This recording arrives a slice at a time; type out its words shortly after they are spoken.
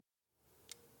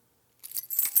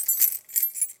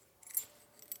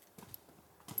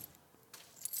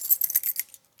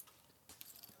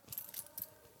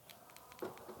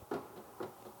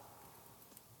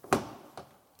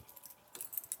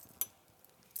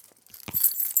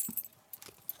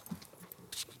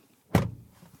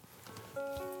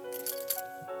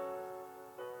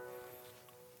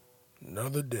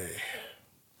another day.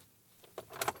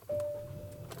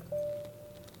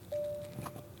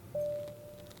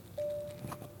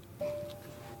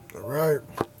 All right,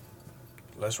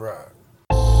 let's ride.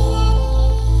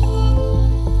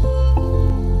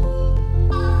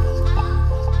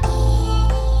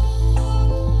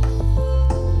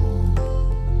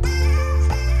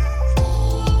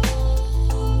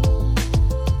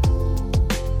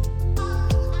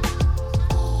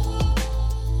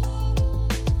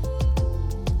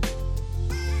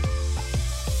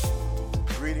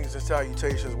 Greetings and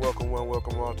salutations. Welcome one,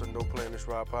 welcome all to No Plan This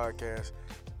Ride podcast.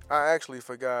 I actually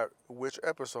forgot which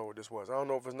episode this was. I don't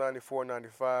know if it's 94,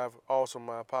 95. Also,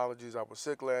 my apologies. I was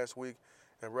sick last week,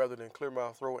 and rather than clear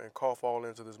my throat and cough all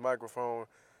into this microphone,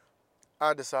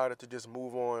 I decided to just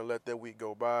move on and let that week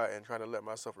go by and try to let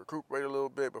myself recuperate a little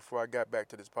bit before I got back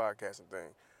to this podcasting thing.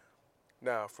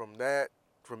 Now, from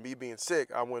me being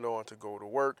sick, I went on to go to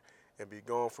work and be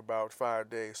gone for about 5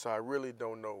 days. So I really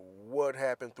don't know what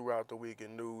happened throughout the week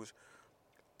in news,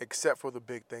 except for the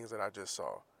big things that I just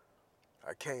saw.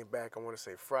 I came back, I want to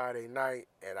say Friday night,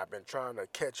 and I've been trying to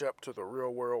catch up to the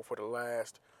real world for the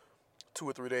last 2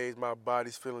 or 3 days. My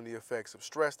body's feeling the effects of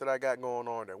stress that I got going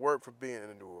on at work for being in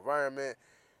a new environment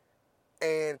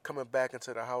and coming back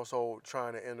into the household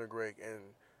trying to integrate and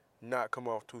not come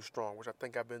off too strong, which I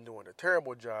think I've been doing a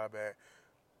terrible job at,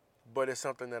 but it's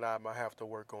something that I might have to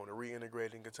work on,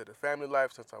 reintegrating into the family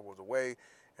life since I was away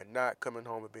and not coming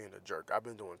home and being a jerk. I've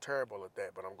been doing terrible at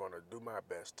that, but I'm going to do my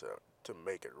best to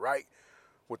make it right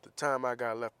with the time I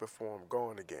got left before I'm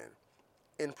gone again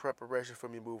in preparation for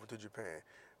me moving to Japan.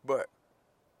 But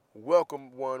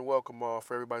welcome one, welcome all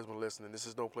for everybody who's been listening. This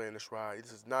is No Playing This Ride.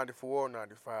 This is 94,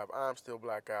 95. I'm still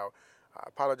blackout. I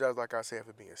apologize, like I said,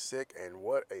 for being sick, and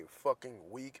what a fucking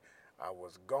week. I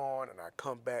was gone, and I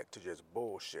come back to just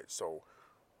bullshit. So,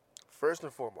 first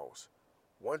and foremost,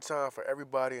 one time for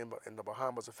everybody in the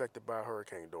Bahamas affected by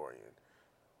Hurricane Dorian.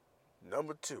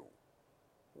 Number two,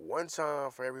 one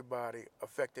time for everybody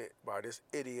affected by this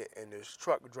idiot in this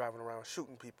truck driving around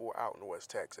shooting people out in West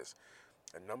Texas.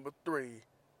 And number three,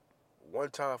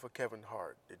 one time for Kevin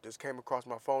Hart. It just came across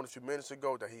my phone a few minutes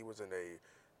ago that he was in a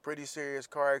pretty serious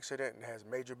car accident and has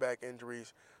major back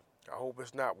injuries. I hope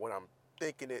it's not what I'm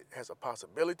thinking it has a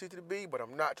possibility to be, but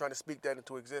I'm not trying to speak that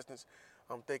into existence.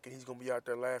 I'm thinking he's going to be out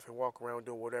there laughing, walk around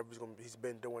doing whatever he's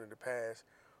been doing in the past.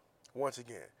 Once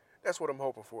again, that's what I'm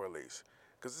hoping for at least.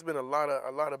 Because there's been a lot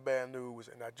of bad news,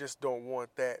 and I just don't want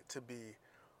that to be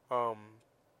um,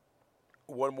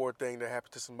 one more thing that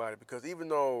happened to somebody. Because even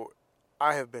though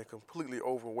I have been completely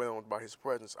overwhelmed by his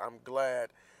presence, I'm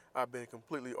glad I've been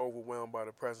completely overwhelmed by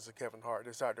the presence of Kevin Hart.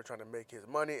 This out there trying to make his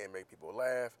money and make people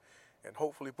laugh, and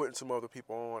hopefully putting some other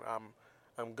people on.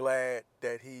 I'm glad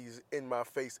that he's in my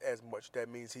face as much. That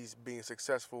means he's being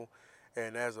successful.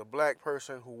 And as a black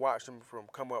person who watched him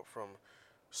come up from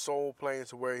soul playing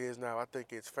to where he is now, I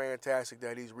think it's fantastic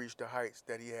that he's reached the heights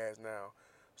that he has now.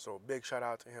 So big shout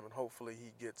out to him, and hopefully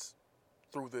he gets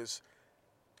through this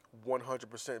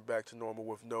 100% back to normal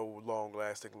with no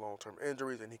long-lasting, long-term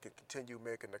injuries, and he can continue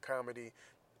making the comedy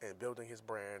and building his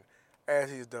brand as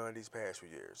he's done these past few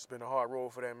years. It's been a hard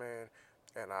road for that man,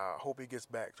 and I hope he gets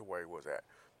back to where he was at.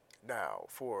 Now,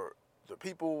 for the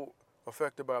people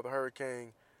affected by the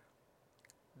hurricane,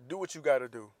 do what you got to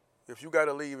do. If you got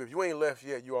to leave, if you ain't left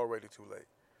yet, you're already too late.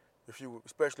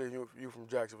 Especially if you from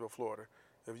Jacksonville, Florida.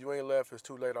 If you ain't left, it's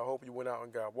too late. I hope you went out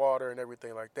and got water and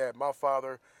everything like that. My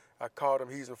father, I called him.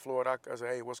 He's in Florida. I said,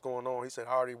 hey, what's going on? He said,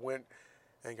 I already went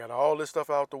and got all this stuff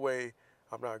out the way.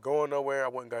 I'm not going nowhere. I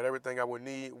went and got everything I would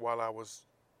need while I was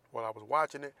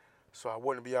watching it, so I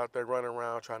wouldn't be out there running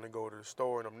around trying to go to the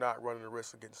store, and I'm not running the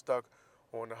risk of getting stuck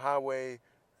on the highway,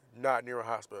 not near a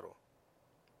hospital.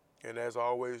 And as I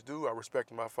always do, I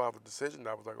respected my father's decision.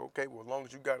 I was like, okay, well, as long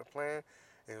as you got a plan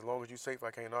and as long as you're safe,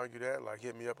 I can't argue that. Like,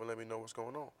 hit me up and let me know what's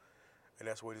going on. And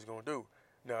that's what he's going to do.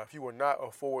 Now, if you are not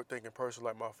a forward-thinking person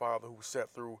like my father who sat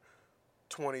through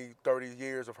 20, 30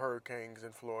 years of hurricanes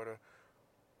in Florida,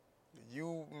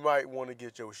 you might want to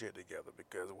get your shit together,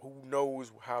 because who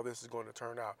knows how this is going to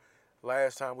turn out.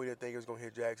 Last time we didn't think it was going to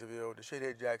hit Jacksonville. The shit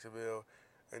hit Jacksonville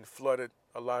and flooded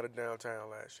a lot of downtown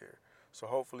last year. So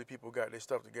hopefully people got their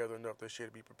stuff together enough this year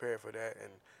to be prepared for that.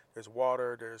 And there's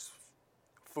water, there's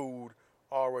food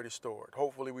already stored.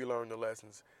 Hopefully we learned the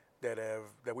lessons that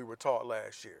we were taught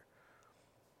last year.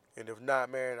 And if not,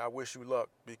 man, I wish you luck,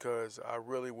 because I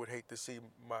really would hate to see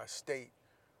my state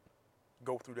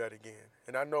go through that again.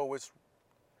 And I know it's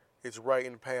right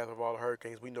in the path of all the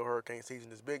hurricanes. We know hurricane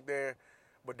season is big there,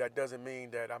 but that doesn't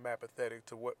mean that I'm apathetic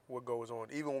to what goes on,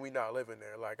 even when we're not living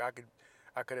there. Like, I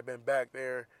could have been back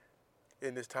there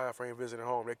in this time frame visiting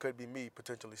home. It could be me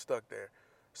potentially stuck there.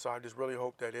 So I just really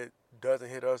hope that it doesn't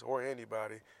hit us or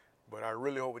anybody, but I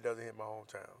really hope it doesn't hit my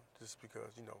hometown, just because,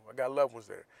 I got loved ones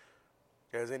there,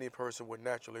 as any person would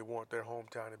naturally want their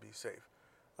hometown to be safe,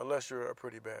 unless you're a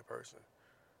pretty bad person.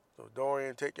 So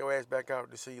Dorian, take your ass back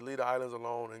out to sea, leave the islands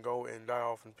alone, and go and die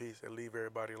off in peace and leave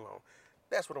everybody alone.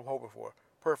 That's what I'm hoping for.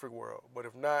 Perfect world. But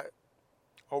if not,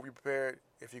 hope you're prepared.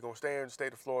 If you're going to stay in the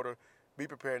state of Florida, be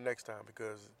prepared next time,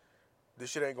 because this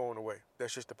shit ain't going away.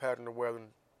 That's just the pattern of weather.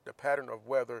 The pattern of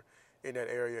weather in that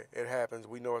area. It happens.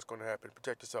 We know it's going to happen.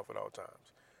 Protect yourself at all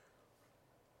times.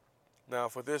 Now,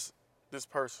 for this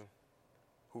person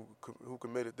who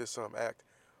committed this act,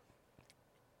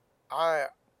 I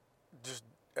just,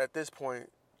 at this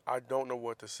point, I don't know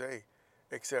what to say,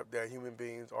 except that human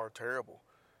beings are terrible.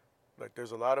 Like,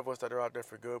 there's a lot of us that are out there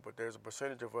for good, but there's a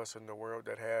percentage of us in the world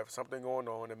that have something going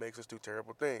on that makes us do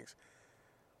terrible things.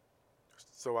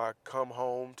 So I come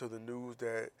home to the news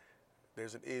that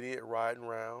there's an idiot riding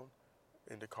around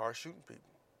in the car shooting people.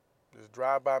 This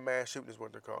drive-by mass shooting is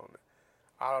what they're calling it.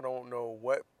 I don't know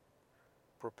what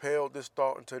propelled this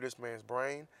thought into this man's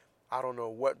brain. I don't know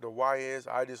what the why is.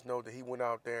 I just know that he went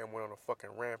out there and went on a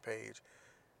fucking rampage.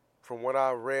 From what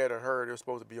I read or heard, it was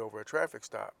supposed to be over a traffic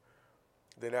stop.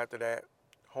 Then after that,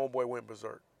 homeboy went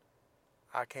berserk.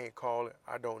 I can't call it.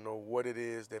 I don't know what it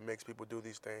is that makes people do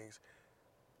these things.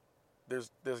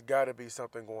 There's got to be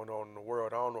something going on in the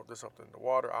world. I don't know if there's something in the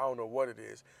water. I don't know what it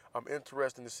is. I'm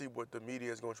interested to see what the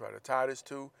media is going to try to tie this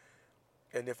to,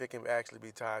 and if it can actually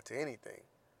be tied to anything.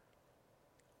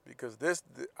 Because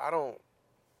I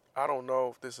don't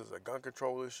know if this is a gun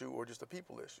control issue or just a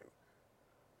people issue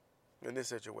in this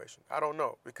situation. I don't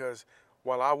know, because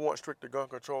while I want stricter gun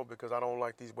control because I don't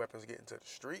like these weapons getting to the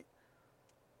street,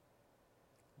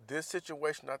 this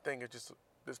situation, I think, is just,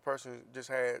 this person just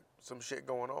had some shit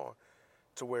going on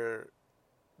to where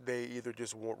they either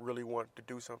just really want to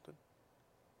do something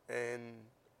and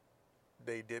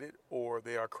they did it, or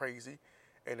they are crazy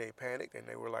and they panicked and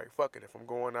they were like, fuck it, if I'm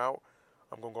going out,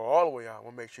 I'm going to go all the way out. I'm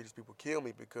going to make sure these people kill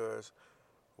me, because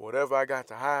whatever I got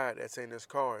to hide that's in this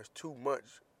car is too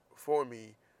much for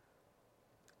me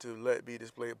to let be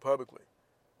displayed publicly.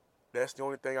 That's the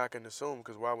only thing I can assume,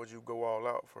 because why would you go all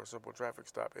out for a simple traffic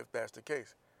stop if that's the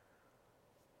case?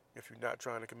 If you're not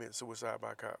trying to commit suicide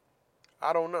by cop.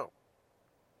 I don't know.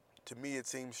 To me, it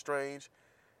seems strange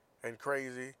and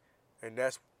crazy, and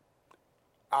I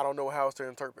don't know how else to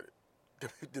interpret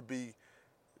it.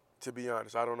 To be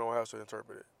honest, I don't know how else to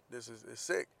interpret it. This is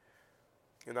sick.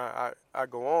 And I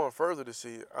go on further to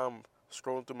see, I'm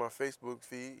scrolling through my Facebook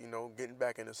feed, getting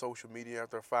back into social media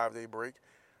after a 5-day break,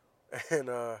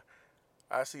 and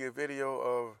I see a video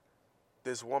of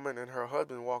this woman and her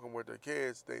husband walking with their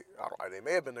kids. They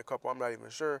may have been a couple, I'm not even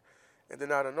sure. And then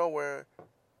out of nowhere,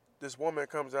 this woman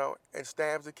comes out and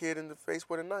stabs the kid in the face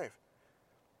with a knife.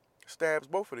 Stabs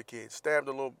both of the kids. Stabbed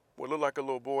what looked like a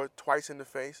little boy twice in the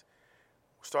face.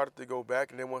 Started to go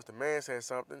back, and then once the man said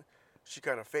something, she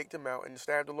kind of faked him out and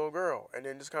stabbed the little girl, and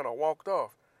then just kind of walked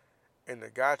off. And the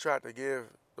guy tried to give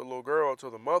the little girl to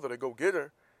the mother to go get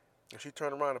her, and she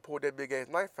turned around and pulled that big ass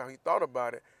knife out. He thought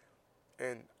about it,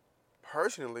 and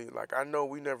personally, like, I know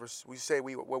we say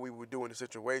what we would do in the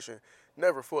situation,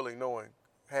 never fully knowing,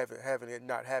 having it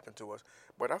not happen to us.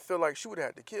 But I feel like she would have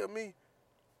had to kill me.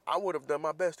 I would have done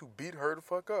my best to beat her the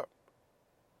fuck up.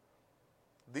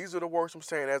 These are the words I'm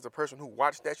saying as a person who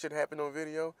watched that shit happen on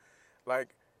video. Like,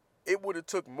 it would have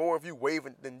took more of you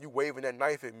waving that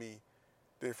knife at me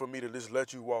than for me to just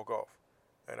let you walk off.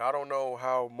 And I don't know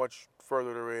how much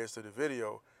further there is to the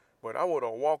video, but I would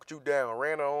have walked you down,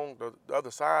 ran on the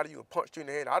other side of you and punched you in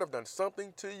the head. I'd have done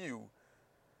something to you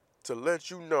to let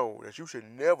you know that you should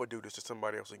never do this to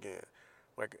somebody else again.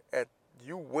 Like,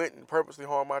 you went and purposely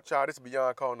harmed my child. It's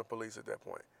beyond calling the police at that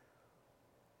point.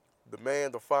 The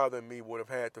man, the father in me would have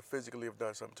had to physically have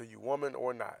done something to you, woman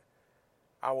or not.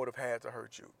 I would have had to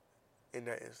hurt you in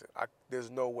that instant. There's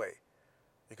no way,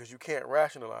 because you can't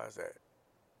rationalize that.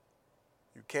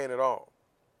 You can't at all.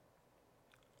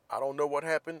 I don't know what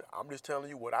happened. I'm just telling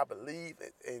you what I believe,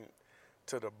 and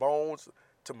to the bones,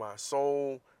 to my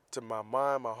soul, to my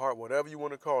mind, my heart, whatever you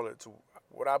want to call it, to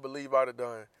what I believe I'd have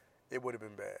done, it would have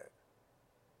been bad.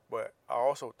 But I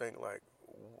also think, like,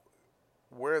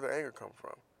 where did the anger come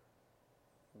from?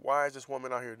 Why is this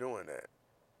woman out here doing that?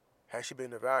 Has she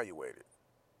been evaluated?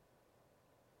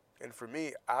 And for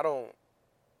me,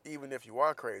 even if you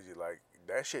are crazy, like,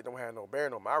 that shit don't have no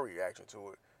bearing on my reaction to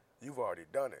it. You've already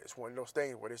done it. It's one of those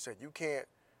things where they said you can't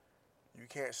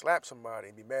slap somebody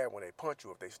and be mad when they punch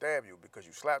you if they stab you, because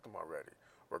you slapped them already.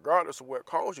 Regardless of what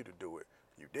caused you to do it,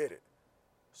 you did it.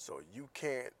 So you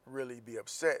can't really be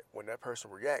upset when that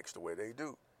person reacts the way they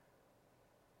do.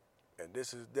 And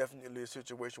this is definitely a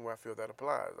situation where I feel that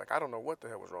applies. Like, I don't know what the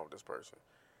hell was wrong with this person.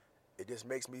 It just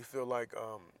makes me feel like,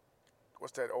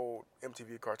 what's that old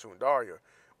MTV cartoon, Daria,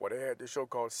 where they had this show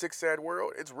called Sick Sad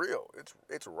World. It's real.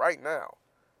 It's right now.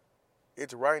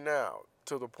 It's right now,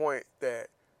 to the point that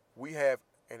we have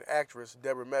an actress,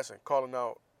 Deborah Messing, calling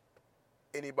out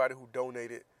anybody who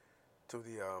donated to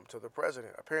the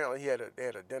president. Apparently, they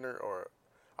had a dinner, or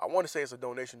I want to say it's a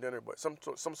donation dinner, but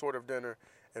some sort of dinner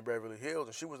in Beverly Hills,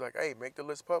 and she was like, "Hey, make the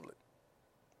list public.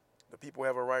 The people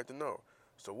have a right to know."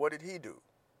 So what did he do?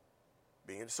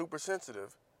 Being super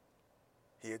sensitive,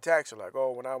 he attacks her like,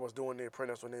 "Oh, when I was doing The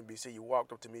Apprentice on NBC, you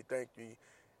walked up to me, thanked me,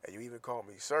 and you even called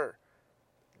me sir."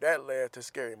 That led to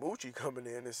Scary Moochie coming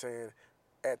in and saying,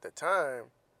 at the time,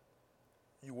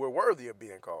 you were worthy of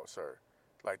being called sir.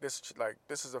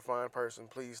 This is a fine person.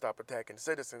 Please stop attacking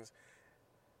citizens.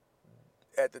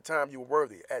 At the time, you were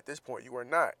worthy. At this point, you are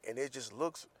not, and it just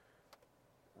looks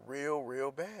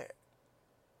real bad.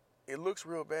 It looks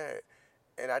real bad,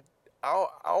 and I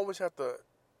always have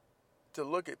to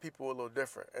look at people a little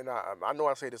different. And I know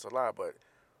I say this a lot, but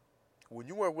when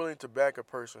you are willing to back a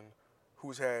person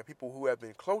who's had people who have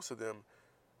been close to them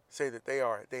say that they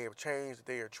have changed,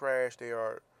 they are trash,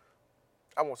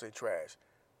 I won't say trash.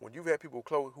 When you've had people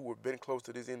close who have been close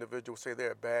to these individuals say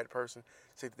they're a bad person,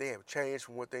 say that they have changed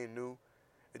from what they knew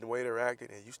in the way they're acting,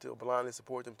 and you still blindly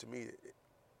support them, to me,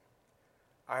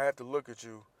 I have to look at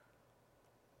you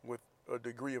with a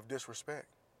degree of disrespect.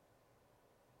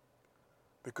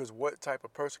 Because what type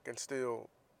of person can still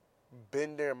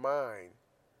bend their mind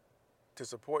to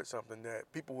support something that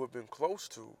people who have been close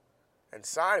to and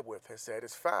side with have said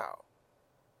is foul?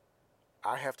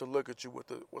 I have to look at you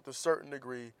with a certain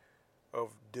degree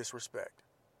of disrespect.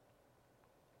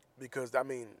 Because, I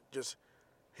mean, just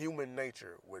human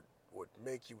nature would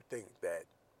make you think that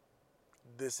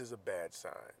this is a bad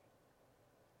sign.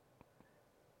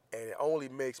 And it only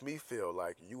makes me feel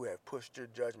like you have pushed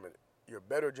your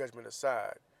better judgment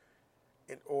aside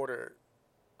in order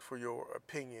for your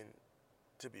opinion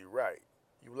to be right.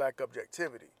 You lack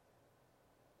objectivity,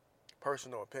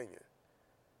 personal opinion.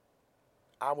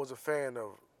 I was a fan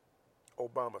of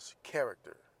Obama's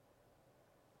character.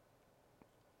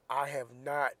 I have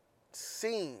not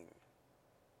seen,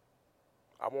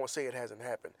 I won't say it hasn't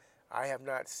happened, I have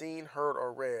not seen, heard,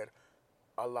 or read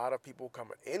a lot of people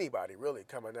anybody really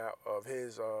coming out of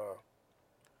his,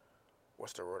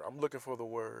 what's the word? I'm looking for the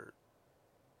word,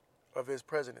 of his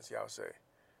presidency, I'll say,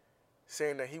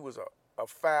 saying that he was a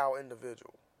foul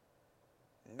individual.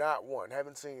 Not one.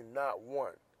 Haven't seen not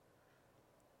one.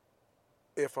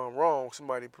 If I'm wrong,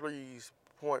 somebody please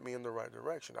point me in the right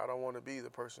direction. I don't want to be the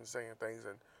person saying things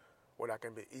and what I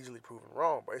can be easily proven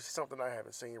wrong, but it's something I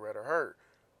haven't seen, read, or heard.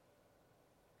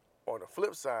 On the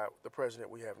flip side, the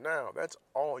president we have now, that's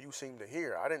all you seem to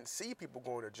hear. I didn't see people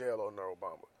going to jail under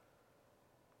Obama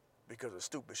because of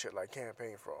stupid shit like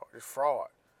campaign fraud. It's fraud.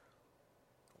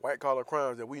 White-collar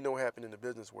crimes that we know happen in the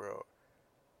business world.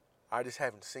 I just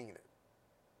haven't seen it.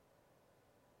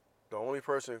 The only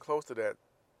person close to that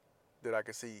I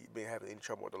could see having any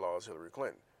trouble with the law is Hillary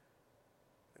Clinton.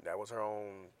 And that was her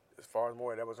own, as far as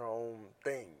more, that was her own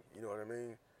thing. You know what I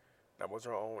mean? That was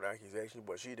her own accusation,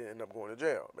 but she didn't end up going to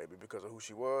jail. Maybe because of who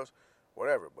she was,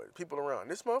 whatever. But people around,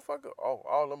 this motherfucker,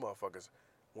 all them motherfuckers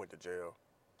went to jail.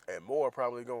 And more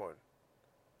probably going.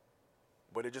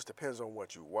 But it just depends on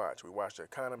what you watch. We watch the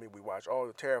economy. We watch all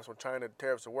the tariffs on China. The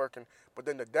tariffs are working. But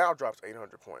then the Dow drops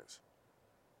 800 points.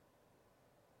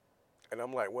 And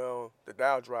I'm like, well, the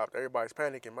Dow dropped. Everybody's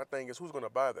panicking. My thing is, who's going to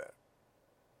buy that?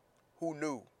 Who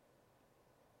knew?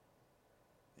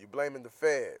 You blaming the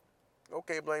Fed.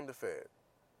 Okay, blame the Fed.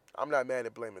 I'm not mad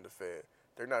at blaming the Fed.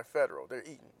 They're not federal. They're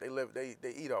eating.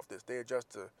 They eat off this. They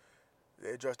adjust the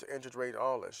interest rate and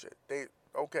all that shit.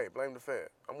 Okay, blame the Fed.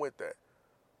 I'm with that.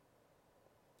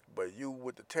 But you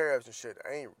with the tariffs and shit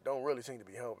don't really seem to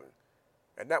be helping.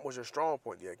 And that was your strong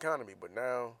point, the economy. But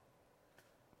now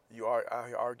you are out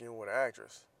here arguing with an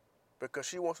actress because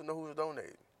she wants to know who's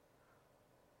donating.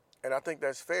 And I think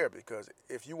that's fair, because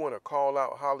if you want to call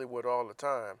out Hollywood all the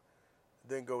time,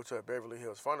 then go to a Beverly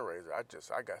Hills fundraiser,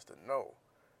 I got to know.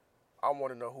 I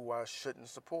want to know who I shouldn't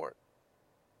support.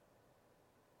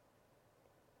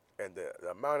 And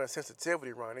the amount of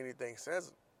sensitivity around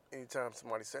anytime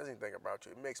somebody says anything about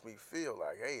you, it makes me feel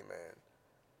like, hey, man,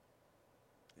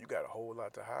 you got a whole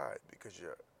lot to hide because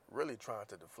you're really trying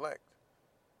to deflect.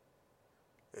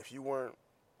 If you weren't,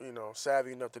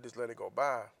 savvy enough to just let it go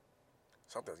by,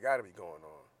 something's got to be going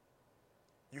on.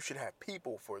 You should have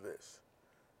people for this.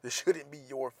 This shouldn't be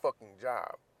your fucking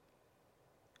job.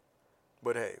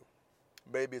 But hey,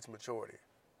 maybe it's maturity.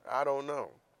 I don't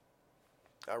know.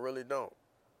 I really don't.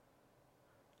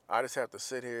 I just have to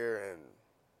sit here and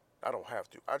I don't have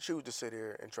to. I choose to sit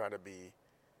here and try to be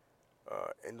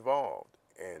involved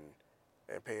and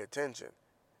pay attention.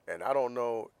 And I don't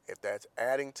know if that's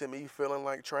adding to me feeling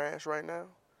like trash right now,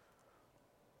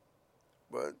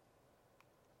 but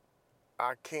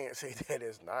I can't say that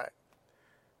it's not.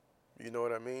 You know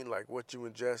what I mean? Like what you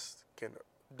ingest can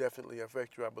definitely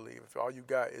affect you, I believe. If all you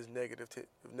got is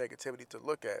negativity to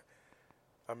look at,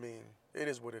 I mean, it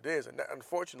is what it is. And that,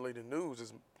 unfortunately, the news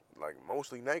is like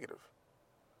mostly negative.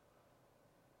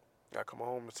 I come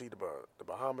home and see the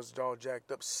Bahamas all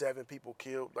jacked up, 7 people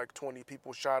killed, like 20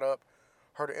 people shot up,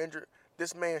 hurt or injured.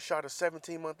 This man shot a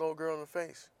 17-month-old girl in the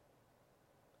face.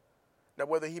 Now,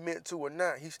 whether he meant to or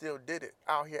not, he still did it,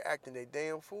 out here acting a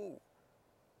damn fool.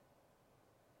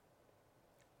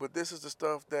 But this is the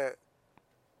stuff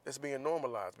that's being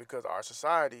normalized because our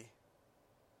society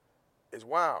is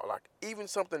wild. Like, even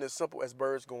something as simple as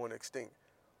birds going extinct.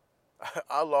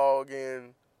 I log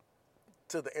in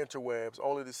to the interwebs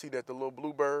only to see that the little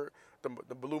blue bird,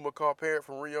 the blue macaw parrot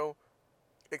from Rio,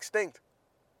 extinct.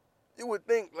 You would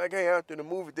think, like, hey, after the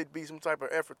movie, there'd be some type of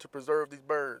effort to preserve these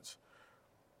birds.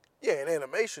 Yeah, in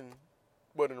animation,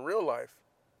 but in real life,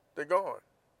 they're gone.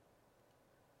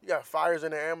 You got fires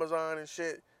in the Amazon and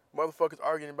shit. Motherfuckers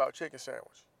arguing about chicken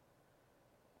sandwich.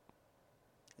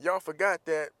 Y'all forgot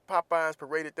that Popeyes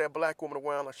paraded that black woman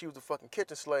around like she was a fucking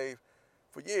kitchen slave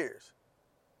for years.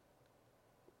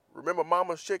 Remember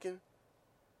Mama's Chicken?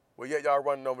 Well, yet y'all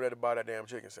running over there to buy that damn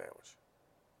chicken sandwich.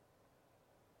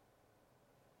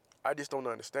 I just don't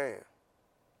understand.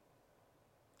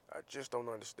 I just don't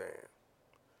understand.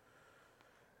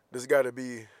 There's got to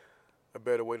be a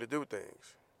better way to do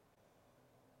things.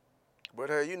 But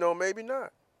hey, you know, maybe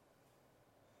not.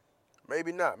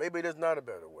 Maybe not. Maybe there's not a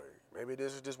better way. Maybe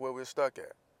this is just where we're stuck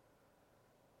at.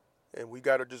 And we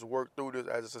got to just work through this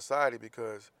as a society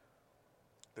because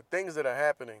the things that are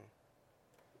happening,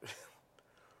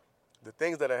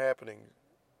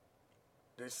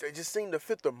 they just seem to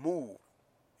fit the mood.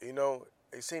 You know,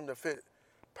 they seem to fit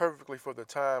perfectly for the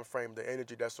time frame, the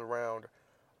energy that's around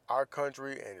our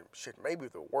country and shit, maybe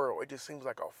the world. It just seems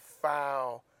like a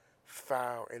foul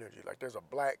energy. Like there's a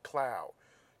black cloud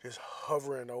just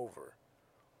hovering over.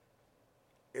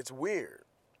 It's weird.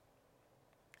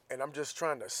 And I'm just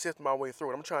trying to sift my way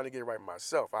through it. I'm trying to get right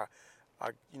myself.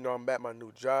 I'm at my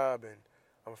new job and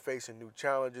I'm facing new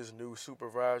challenges, new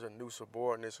supervisor, new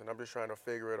subordinates, and I'm just trying to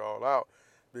figure it all out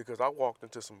because I walked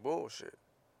into some bullshit.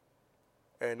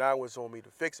 And now it's on me to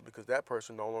fix it because that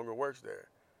person no longer works there.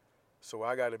 So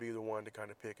I got to be the one to kind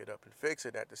of pick it up and fix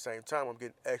it. At the same time, I'm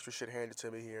getting extra shit handed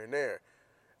to me here and there.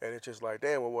 And it's just like,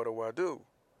 damn, well, what do I do?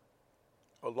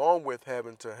 Along with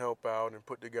having to help out and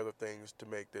put together things to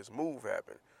make this move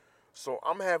happen. So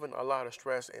I'm having a lot of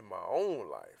stress in my own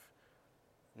life,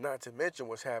 not to mention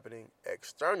what's happening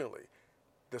externally.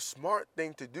 The smart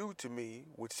thing to do to me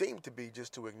would seem to be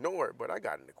just to ignore it, but I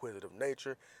got an inquisitive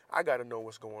nature. I got to know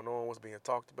what's going on, what's being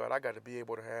talked about. I got to be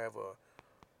able to have a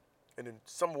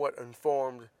somewhat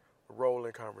informed role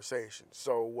in conversation.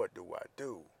 So what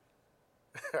do?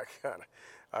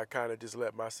 I kind of just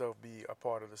let myself be a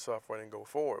part of the suffering and go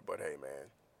forward. But hey, man,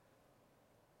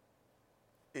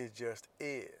 it just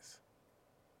is.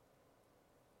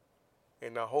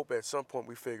 And I hope at some point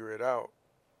we figure it out.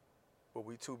 But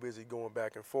we too busy going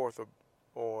back and forth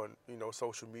on,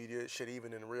 social media, shit,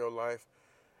 even in real life,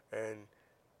 and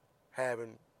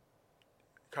having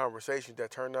conversations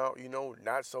that turn out,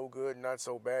 not so good, not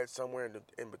so bad, somewhere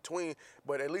in between.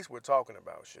 But at least we're talking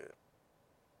about shit.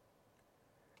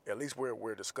 At least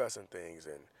we're discussing things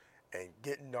and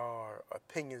getting our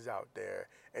opinions out there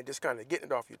and just kind of getting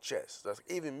it off your chest. That's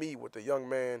even me with the young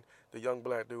man, the young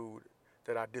black dude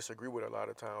that I disagree with a lot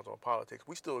of times on politics.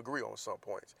 We still agree on some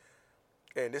points.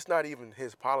 And it's not even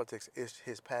his politics, it's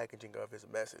his packaging of his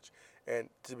message. And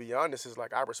to be honest, it's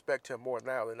like I respect him more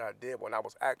now than I did when I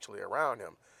was actually around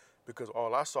him because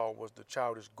all I saw was the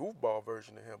childish goofball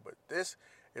version of him. But this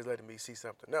is letting me see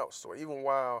something else. So even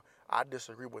while I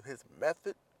disagree with his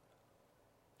method,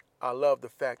 I love the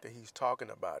fact that he's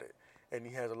talking about it. And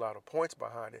he has a lot of points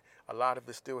behind it. A lot of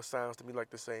it still sounds to me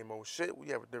like the same old shit. We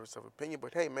have a difference of opinion.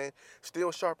 But hey, man,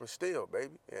 still sharp and still,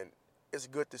 baby. And it's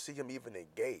good to see him even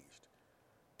engaged,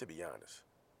 to be honest.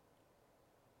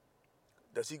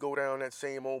 Does he go down that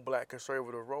same old black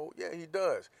conservative road? Yeah, he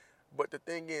does. But the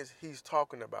thing is, he's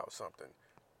talking about something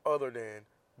other than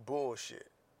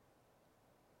bullshit.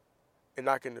 And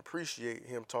I can appreciate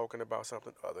him talking about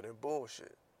something other than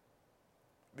bullshit.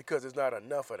 Because there's not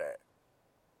enough of that.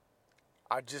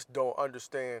 I just don't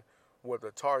understand what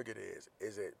the target is.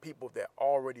 Is it people that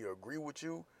already agree with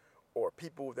you? or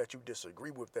people that you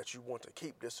disagree with that you want to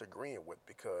keep disagreeing with,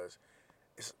 because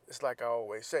it's like I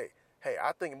always say, hey,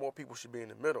 I think more people should be in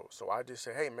the middle. So I just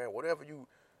say, hey man, whatever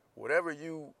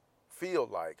you feel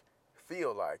like,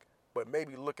 but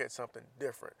maybe look at something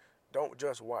different. Don't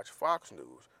just watch Fox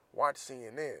News. Watch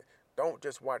CNN. Don't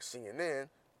just watch CNN.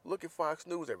 Look at Fox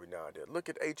News every now and then. Look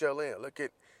at HLN. Look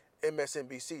at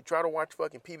MSNBC. Try to watch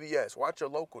fucking PBS. Watch your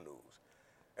local news.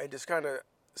 And just kind of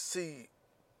see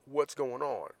what's going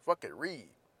on. Fucking read.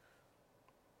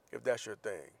 If that's your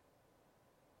thing.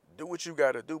 Do what you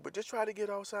gotta do, but just try to get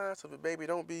all sides of it, baby.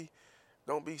 Don't be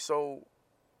so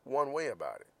one way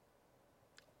about it.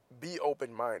 Be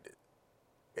open-minded.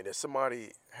 And if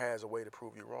somebody has a way to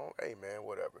prove you wrong, hey man,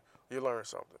 whatever. You learn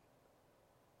something.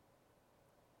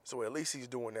 So at least he's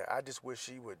doing that. I just wish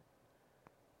he would.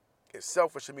 It's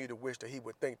selfish of me to wish that he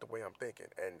would think the way I'm thinking.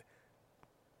 And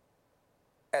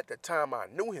at the time I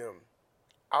knew him,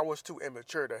 I was too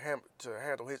immature to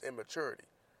handle his immaturity.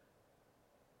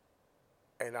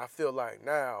 And I feel like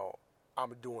now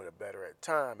I'm doing it better at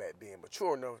time at being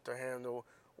mature enough to handle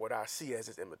what I see as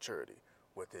his immaturity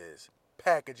with his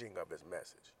packaging of his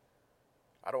message.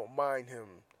 I don't mind him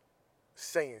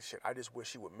saying shit. I just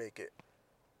wish he would make it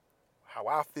how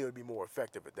I feel to be more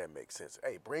effective, if that makes sense.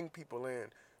 Hey, bring people in.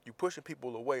 You pushing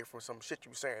people away from some shit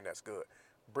you saying that's good.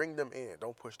 Bring them in.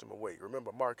 Don't push them away.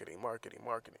 Remember, marketing.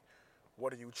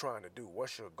 What are you trying to do?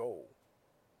 What's your goal?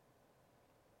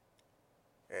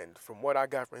 And from what I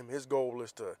got from him, his goal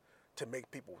is to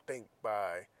make people think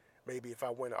by maybe if I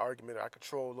win an argument, I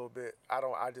control a little bit.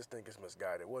 I just think it's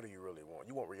misguided. What do you really want?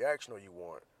 You want reaction, or you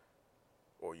want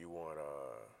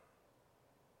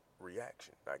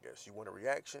reaction, I guess. You want a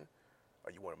reaction,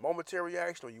 or you want a momentary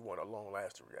reaction, or you want a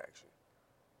long-lasting reaction?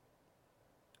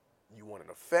 You want an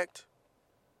effect,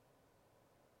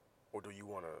 or do you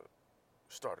want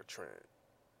to start a trend,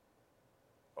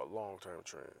 a long-term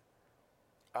trend?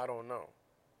 I don't know.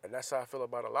 And that's how I feel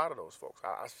about a lot of those folks.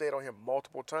 I say it on here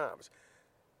multiple times.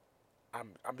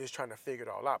 I'm just trying to figure it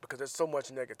all out, because there's so much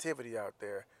negativity out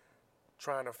there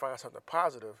trying to find something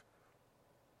positive.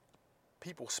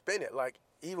 People spin it. Like,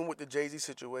 even with the Jay-Z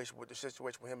situation, with the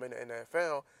situation with him in the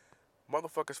NFL,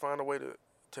 motherfuckers find a way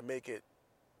to make it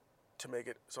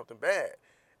something bad.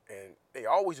 And they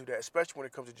always do that, especially when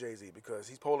it comes to Jay-Z, because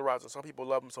he's polarizing. Some people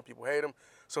love him, some people hate him,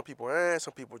 some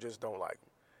people just don't like him.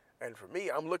 And for me,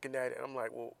 I'm looking at it and I'm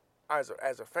like, well, as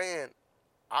a fan,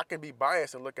 I can be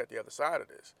biased and look at the other side of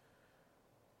this.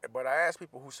 But I ask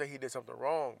people who say he did something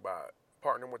wrong by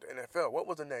partnering with the NFL, what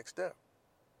was the next step?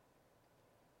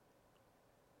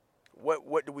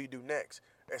 What do we do next?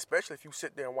 Especially if you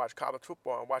sit there and watch college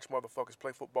football and watch motherfuckers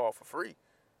play football for free.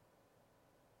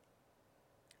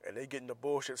 And they getting the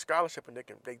bullshit scholarship, and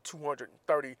they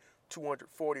 230,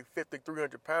 240, 50,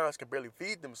 300 pounds, can barely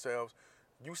feed themselves.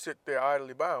 You sit there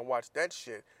idly by and watch that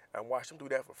shit and watch them do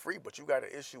that for free. But you got an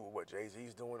issue with what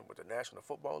Jay-Z's doing with the National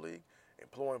Football League,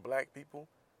 employing black people,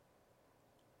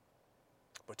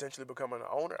 potentially becoming an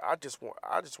owner. I just want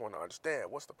to understand,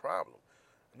 what's the problem?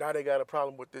 Now they got a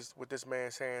problem with this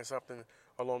man saying something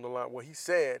along the line where he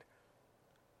said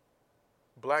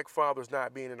black fathers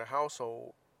not being in the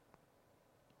household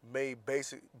may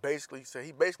basically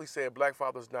said black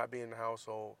fathers not being in the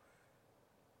household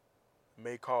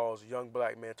may cause young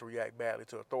black men to react badly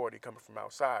to authority coming from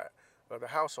outside of the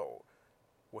household.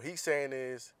 What he's saying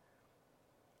is,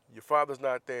 your father's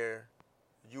not there,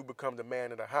 you become the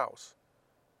man of the house,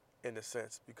 in a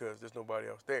sense, because there's nobody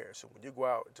else there. So when you go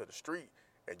out into the street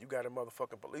and you got a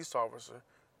motherfucking police officer,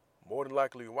 more than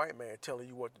likely a white man, telling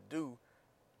you what to do,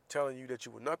 telling you that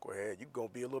you a knucklehead, you're going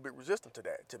to be a little bit resistant to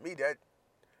that. To me, that,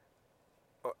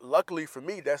 luckily for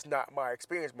me, that's not my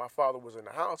experience. My father was in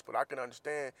the house, but I can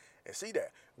understand and see that.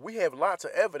 We have lots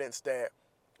of evidence that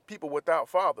people without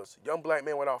fathers, young black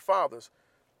men without fathers,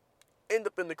 end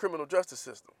up in the criminal justice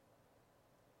system.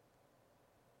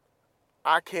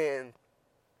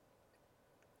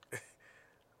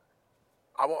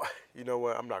 You know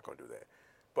what, I'm not going to do that.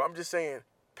 But I'm just saying,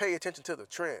 pay attention to the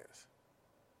trends.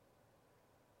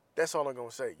 That's all I'm going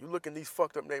to say. You look in these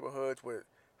fucked up neighborhoods with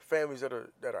families that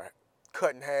are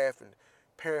cut in half and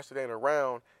parents that ain't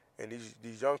around, and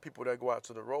these young people that go out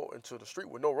into the street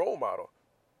with no role model.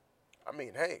 I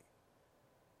mean, hey,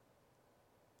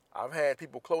 I've had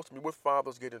people close to me with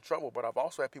fathers get in trouble, but I've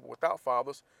also had people without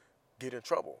fathers get in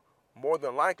trouble. More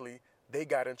than likely, they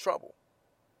got in trouble.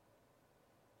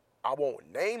 I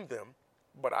won't name them,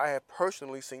 but I have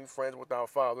personally seen friends without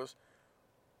fathers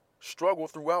struggle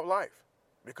throughout life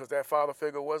because that father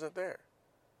figure wasn't there.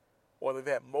 Or they've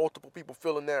had multiple people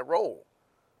filling that role.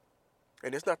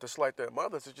 And it's not to slight their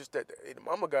mothers, it's just that the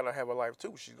mama gotta have a life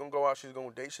too. She's gonna go out, she's gonna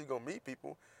date, she's gonna meet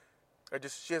people.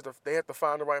 They have to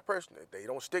find the right person. If they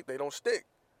don't stick, they don't stick.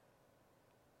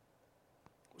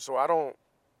 So I don't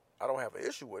have an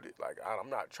issue with it. Like, I'm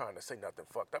not trying to say nothing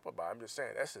fucked up about it. I'm just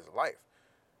saying that's his life.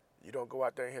 You don't go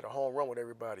out there and hit a home run with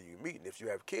everybody you meet. And if you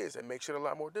have kids, it makes it a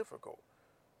lot more difficult.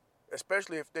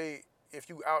 Especially if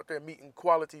you out there meeting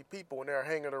quality people and they're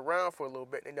hanging around for a little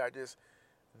bit and they're not just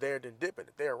there then dipping.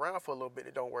 If they're around for a little bit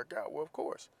and it don't work out, well, of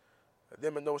course,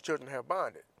 them and those children have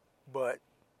bonded. But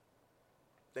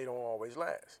they don't always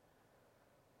last.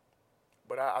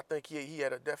 But I think he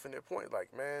had a definite point.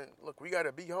 Like, man, look, we got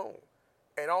to be home.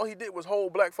 And all he did was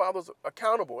hold black fathers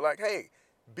accountable. Like, hey,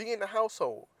 be in the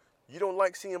household. You don't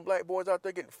like seeing black boys out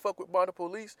there getting fucked with by the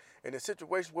police and in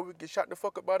situations where we get shot the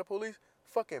fuck up by the police?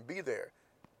 Fucking be there.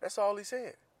 That's all he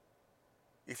said.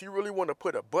 If you really want to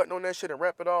put a button on that shit and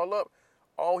wrap it all up,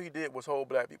 all he did was hold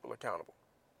black people accountable.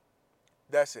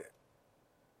 That's it.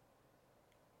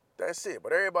 That's it.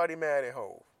 But everybody mad at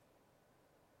Hov.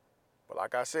 But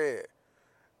like I said,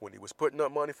 when he was putting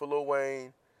up money for Lil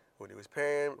Wayne, when he was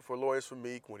paying for lawyers for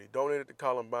Meek, when he donated to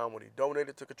Columbine, when he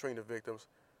donated to Katrina victims,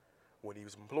 when he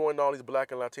was employing all these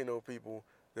black and Latino people,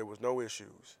 there was no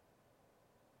issues.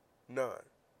 None.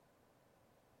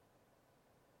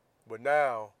 But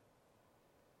now,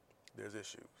 there's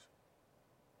issues.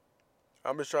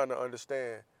 I'm just trying to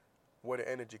understand where the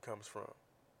energy comes from.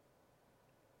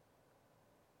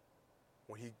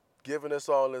 When he giving us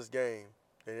all this game,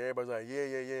 and everybody's like,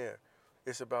 yeah,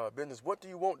 it's about business. What do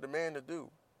you want the man to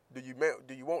do? Do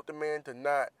you want the man to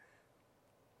not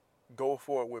go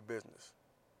forward with business?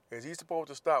 Is he supposed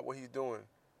to stop what he's doing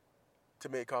to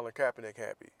make Colin Kaepernick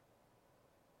happy?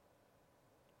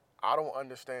 I don't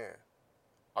understand.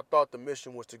 I thought the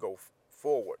mission was to go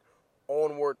forward,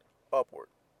 onward, upward.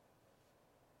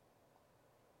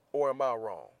 Or am I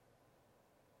wrong?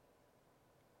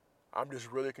 I'm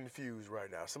just really confused right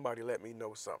now. Somebody let me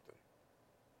know something.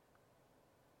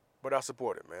 But I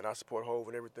support it, man. I support Hov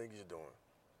and everything he's doing.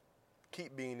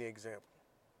 Keep being the example.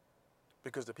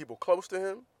 Because the people close to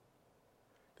him,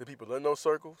 the people in those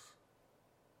circles,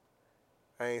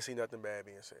 I ain't seen nothing bad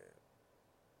being said.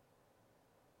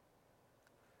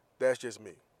 That's just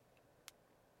me.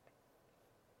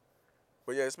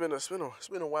 But yeah, it's been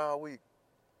a wild week.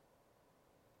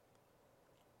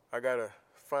 I gotta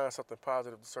find something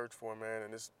positive to search for, man.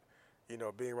 And it's,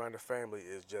 being around the family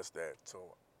is just that. So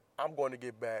I'm going to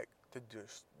get back to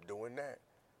just doing that.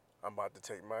 I'm about to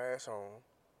take my ass home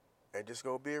and just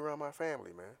go be around my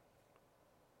family, man.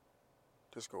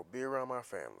 Just go be around my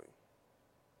family.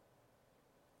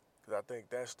 Because I think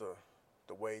that's the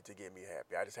way to get me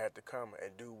happy. I just had to come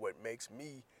and do what makes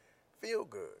me feel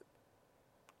good.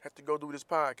 Have to go do this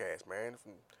podcast, man.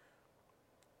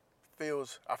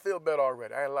 I feel better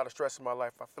already. I had a lot of stress in my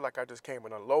life. I feel like I just came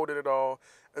and unloaded it all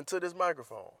into this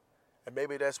microphone. And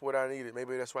maybe that's what I needed.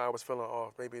 Maybe that's why I was feeling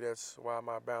off. Maybe that's why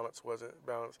my balance wasn't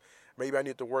balanced. Maybe I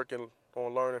need to work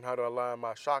on learning how to align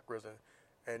my chakras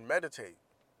and meditate.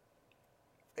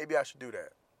 Maybe I should do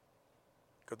that.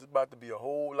 Because it's about to be a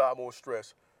whole lot more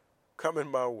stress coming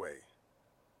my way.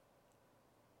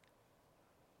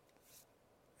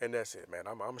 And that's it, man.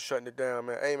 I'm shutting it down,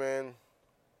 man. Hey, man.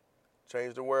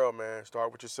 Change the world, man.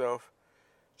 Start with yourself.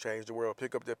 Change the world.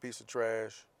 Pick up that piece of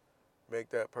trash. Make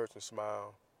that person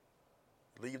smile.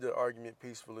 Leave the argument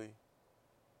peacefully.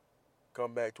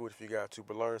 Come back to it if you got to,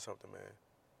 but learn something, man.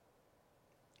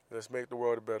 Let's make the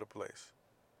world a better place.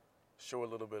 Show a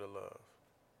little bit of love.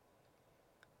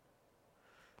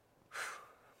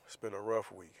 It's been a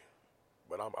rough week,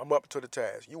 but I'm up to the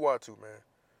task. You are too, man.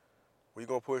 We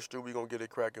gonna push through. We gonna get it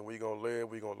cracking. We gonna live.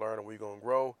 We gonna learn, and we gonna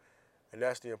grow. And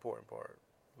that's the important part.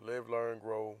 Live, learn,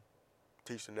 grow,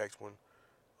 teach the next one.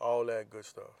 All that good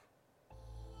stuff.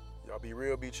 Y'all be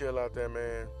real, be chill out there,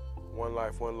 man. One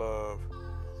life, one love.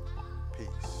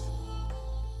 Peace.